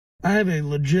I have a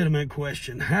legitimate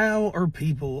question. How are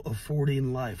people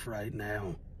affording life right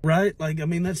now? Right? Like, I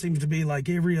mean, that seems to be like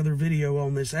every other video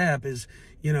on this app is,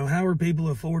 you know, how are people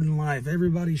affording life?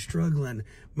 Everybody's struggling.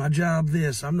 My job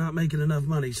this, I'm not making enough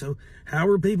money. So how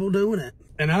are people doing it?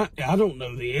 And I don't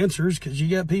know the answers, because you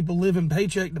got people living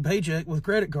paycheck to paycheck with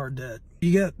credit card debt.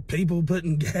 You got people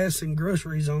putting gas and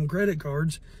groceries on credit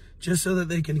cards just so that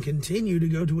they can continue to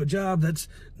go to a job that's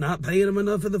not paying them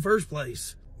enough in the first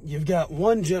place. You've got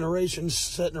one generation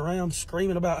sitting around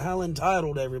screaming about how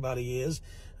entitled everybody is.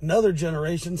 Another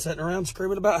generation sitting around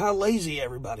screaming about how lazy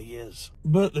everybody is.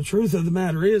 But the truth of the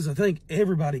matter is, I think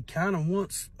everybody kind of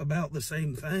wants about the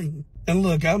same thing. And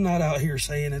look, I'm not out here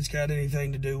saying it's got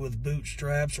anything to do with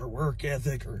bootstraps or work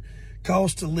ethic or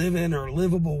cost of living or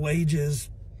livable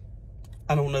wages.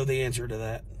 I don't know the answer to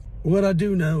that. What I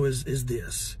do know is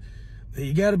this.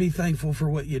 You got to be thankful for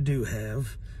what you do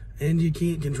have, and you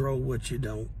can't control what you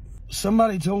don't.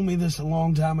 Somebody told me this a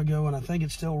long time ago, and I think it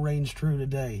still reigns true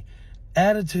today.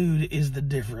 Attitude is the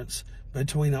difference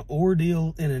between an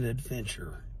ordeal and an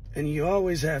adventure. And you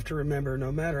always have to remember,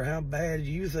 no matter how bad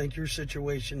you think your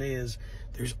situation is,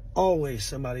 there's always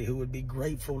somebody who would be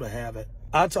grateful to have it.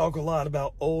 I talk a lot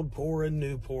about old poor and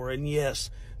new poor, and yes,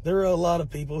 there are a lot of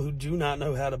people who do not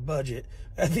know how to budget.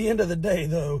 At the end of the day,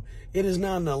 though, it is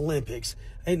not an Olympics.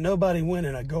 Ain't nobody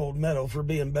winning a gold medal for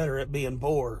being better at being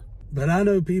poor. But I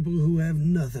know people who have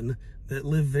nothing that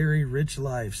live very rich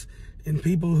lives, and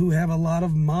people who have a lot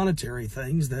of monetary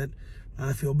things that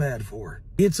I feel bad for.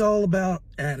 It's all about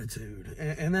attitude,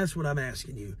 and that's what I'm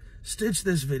asking you. Stitch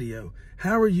this video.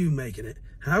 How are you making it?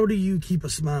 How do you keep a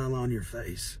smile on your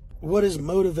face? What is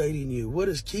motivating you? What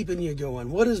is keeping you going?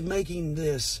 What is making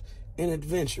this an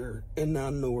adventure and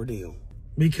not an ordeal?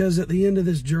 Because at the end of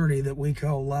this journey that we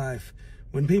call life,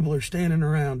 when people are standing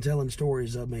around telling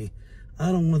stories of me,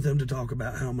 I don't want them to talk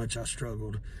about how much I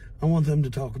struggled. I want them to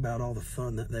talk about all the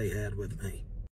fun that they had with me.